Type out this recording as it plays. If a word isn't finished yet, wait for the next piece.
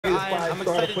Ryan. I'm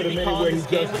excited to be calling this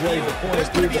game with you. There's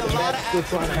going to be a lot of action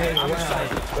tonight. I'm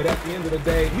excited. But at the end of the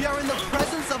day, we are in the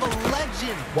presence of a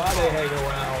legend. While they hang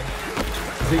around,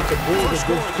 the Bulls are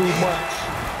just too much.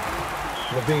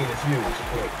 Levine is huge.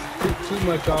 Too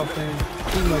much offense,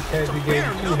 too much heavy game,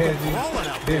 too heavy.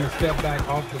 Then a step back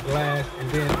off the glass, and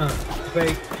then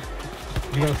fake.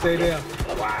 You gonna say that?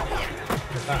 Wow.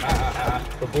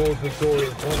 The Bulls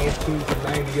victorious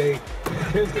 102-98.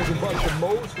 Pistons among the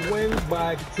most wins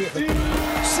by team.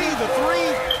 See the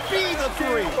three, be the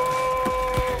three.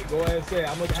 Go ahead and say it.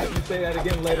 I'm gonna have you say that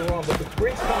again later on. But the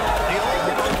Greeks come out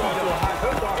of a high.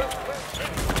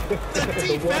 The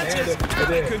defense is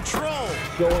out of control.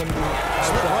 Showing the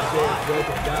outside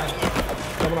Joker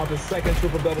coming off his second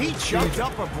triple-double. He chucked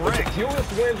up a brick. The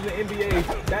fewest wins in the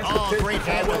NBA. That's the Pistons. Great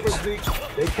However,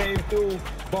 they came through,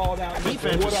 balled out.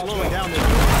 Defense is slowing down.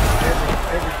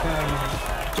 Every time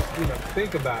you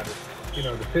think about it,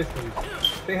 the Pistons,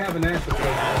 they have an answer for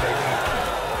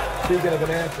it. Speaking of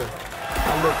an answer,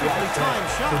 I looked at time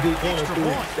shot. The deep corner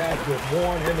through. That's good.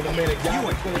 Warren him in a minute.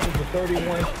 Giannis finishes with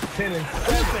 31, 10 and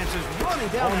 7. Defense is running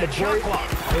down on the that shot break. clock.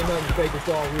 Ain't nothing fake. It's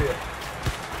all real.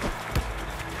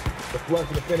 The flush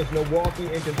of the finish.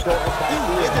 Milwaukee in control up by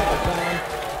 3 at halftime.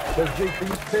 But Zeke,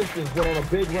 these Pistons went on a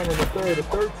big run in the third. A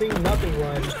 13-0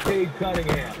 run. Cade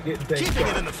Cunningham getting things Keeping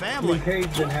going. it in the family.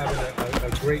 Cade's been having a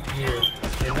great year.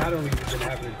 And not only has he been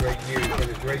having a great year, he's been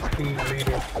a great team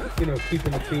leader,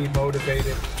 keeping the team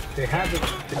motivated. They haven't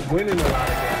been winning a lot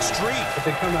of games. Street. But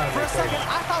they come out For a second,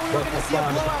 I thought we were going to see a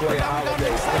blowout. Play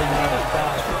Holiday,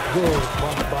 29-5. Bulls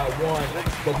bumped by 1.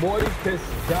 But more these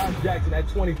Pistons. John Jackson at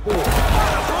 24.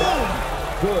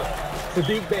 Good.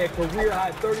 Sadiq Bey, career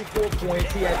high 34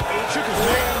 points. He had 8 Shook his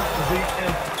Sadiq,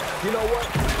 and you know what?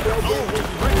 They'll get his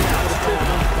for the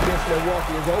Pistons against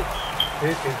Milwaukee is over.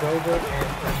 It is over, and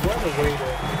what a way to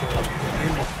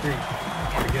end the streak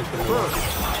against the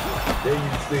Milwaukee. There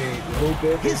you see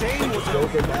Luka. His aim was a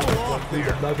little off there.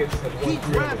 The Nuggets have won He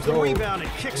 3 grabs the rebound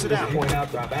and kicks it out. Point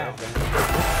out, drop out.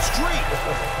 Street.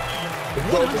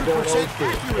 100%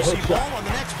 accuracy ball on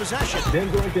the next possession.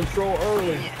 Denver in control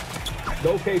early.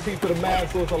 No KP for the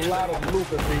Mavs, so it's a lot of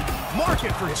Luka. Mark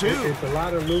it for 2. It's a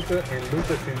lot of Luka, and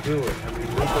Luka can do it. I mean,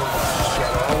 Luka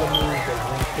got all the moves that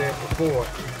we said before.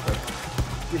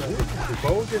 The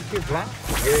Bulls just get blocked.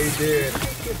 Yeah, he did.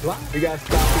 Get blocked. He got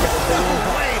stopped. He got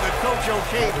No way the coach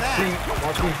okayed that.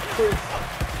 Marquise Chris,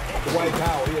 Dwight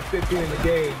Howard, he had 15 in the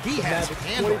game. He has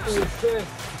handles. 23 assists.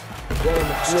 Right on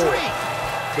the floor. Street.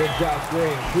 Then Josh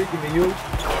Green, tweaking to you.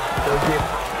 Go get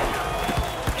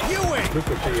Ewing.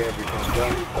 Luka to you every time, bro.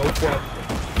 No question.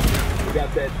 We got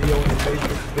that deal in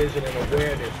basic vision and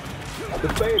awareness. The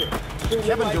fader.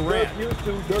 Kevin like Durant. Dirk used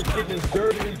to. Dirk getting his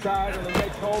jersey retired in the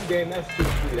next home game. That's too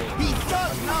sweet. He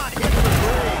does not hit the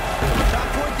three. Shot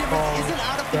point difference isn't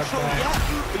out of control yet,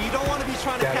 but you don't want to be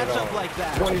trying to catch up like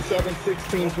that.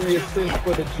 27-16, 3 assists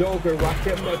for the Joker.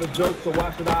 Rakim never jokes, so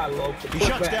why should I, Loke? He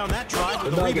shuts down that drive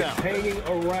with the Nuggets rebound. hanging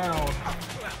around.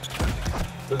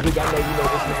 Because we got to know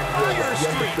this man well. He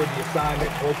understood the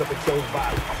assignment, woke up and chose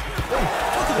body.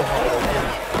 Look at the ball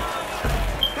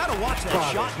now. Gotta watch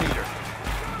that shot meter.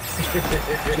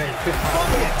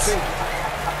 Buckets.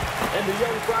 And the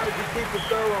young prodigy keeps it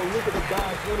thorough. Look at the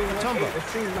guy, 21 8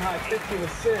 season high, 15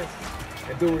 assists.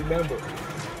 And do remember,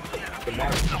 the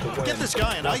Mavericks to win. Get this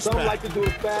guy an ice Some pack. like to do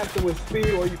it faster with speed,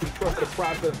 or you can trust the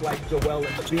process like Joel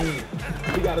and Speed.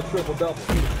 He got a triple-double.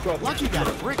 He was struggling. Lucky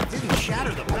that brick didn't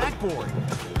shatter the backboard.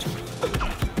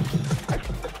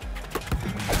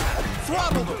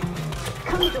 Throttled him.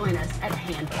 Come join us at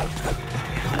Handpost.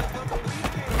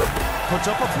 Puts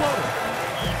up a floater.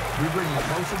 We bring you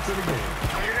closer to the game.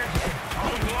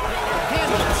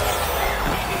 Handles.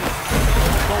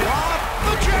 The lob.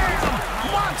 The jam.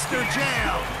 Monster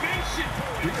jam.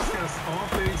 We discuss all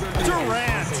things NBA.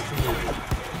 Durant.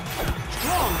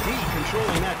 Strong D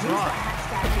controlling that drive.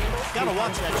 Gotta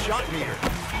watch that shot meter.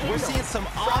 We're seeing some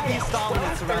obvious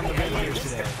dominance around the rim here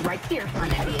today. Right here on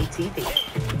NBA TV.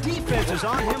 Defense is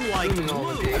on him like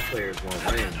All glue. NBA players won't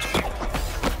win.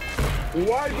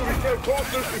 Why do we get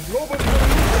closer to global?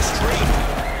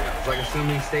 It's like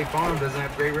assuming State Farm doesn't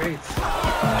have great rates.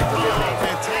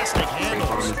 Fantastic State Farm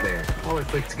handles. is there. All it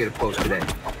took to get a post today.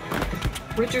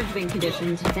 Richard's been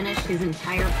conditioned to finish his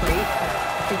entire plate,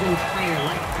 his entire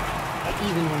life,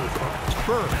 even when he's old.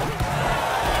 Bird.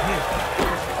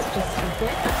 Just a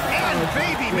bit of And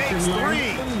psychology Baby you makes can learn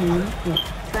 3. from Moon.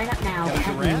 Sign up now at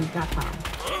Durant. moon.com.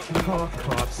 Cough,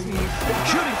 cough, sneeze.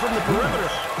 Shooting from the perimeter.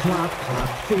 Clap, clap,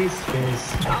 face,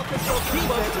 face.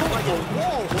 Defense is like a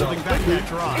wall holding back that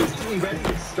drive. Instantly ready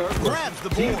to start. Grabs the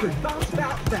Team board. can bounce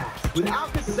back fast with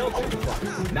Alka-Seltzer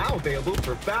Plus. Now available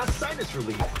for fast sinus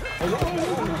relief.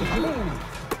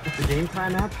 With the Game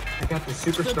Time app, I got the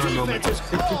Superstar moment defense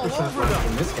is all 60% over less them.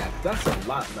 than this guy. That's a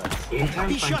lot less. Game Time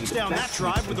He finds shuts you the down best that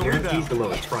drive seats with and a guarantees rebound. the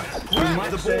lowest price.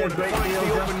 Grabs the board and finds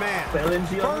the open man.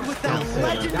 Bird with that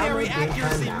legendary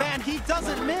accuracy, man, he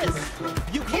doesn't miss.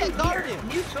 You can't guard him.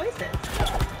 New choices.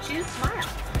 Choose Smile.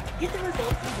 Get the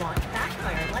results you want.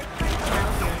 Backfire lifetime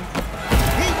Smile guarantee.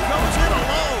 He goes in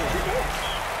alone.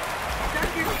 Start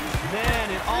your day. Man,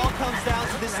 it all comes down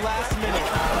to this last minute.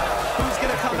 Who's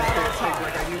going to come out on top?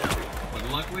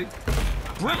 Luckily,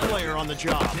 Bricklayer on the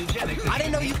job. I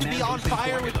didn't know you could be on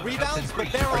fire with rebounds, but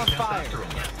they're on fire. Street.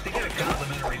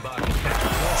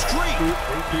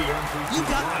 You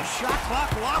got a shot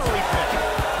clock lottery pick.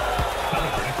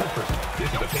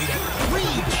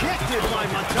 Rejected by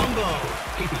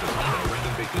Mutombo.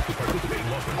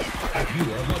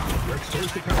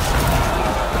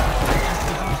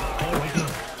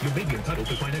 You may be entitled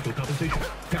to financial compensation.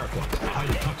 Paraquat,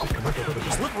 highly toxic commercial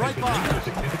herbicide. Slip right by.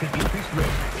 Significant increased risk.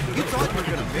 You thought you were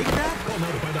going to make that? Call now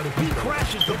to find out if He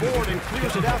crashes the board and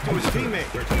clears it out to his teammate.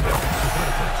 So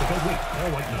don't wait. Call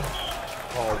right now.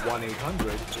 Call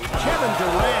 1-800. Kevin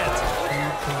Durant.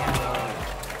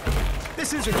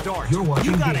 This isn't darts. You're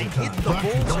watching You got to Game hit Time. the Brought to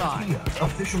you by bullseye. Kia,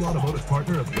 official automotive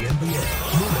partner of the NBA.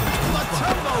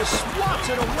 Mutombo swats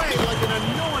it away like an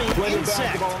annoying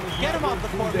insect. Get him off the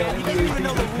court, man. He doesn't even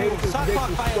know the rules. Shot clock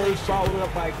violation. Followed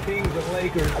up by Kings and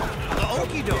Lakers. The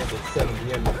okie doke. At 7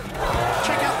 p.m.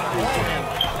 Check out the ball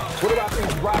handle. What about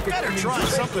these Rockets? Better try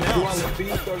something else. Joel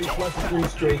Embiid, 30 plus 3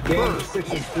 straight games.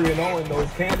 6-3-0 in those.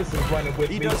 Candace is running with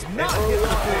He me. does not And early hit the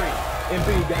on, three.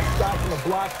 Embiid got stops on the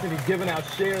blocks and he's giving out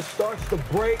shares. Starts to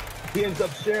break. He ends up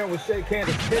sharing with Shea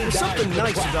Candace. There's something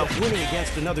nice about winning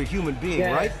against another human being,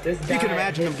 Yes, right? this You can guy-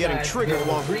 imagine him this getting guy triggered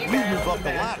will while we rebound move up the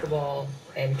ladder. basketball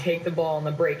and take the ball on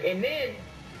the break. And then,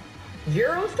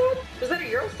 Euro step? Was that a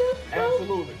Euro step?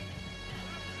 Absolutely.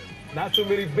 Not too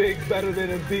many bigs better than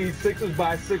Embiid. Sixers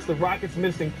by 6. The Rockets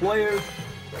missing players,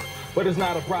 but it's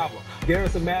not a problem.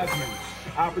 Garrison Matthews,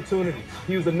 opportunities.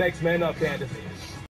 He was the next man up, Candace.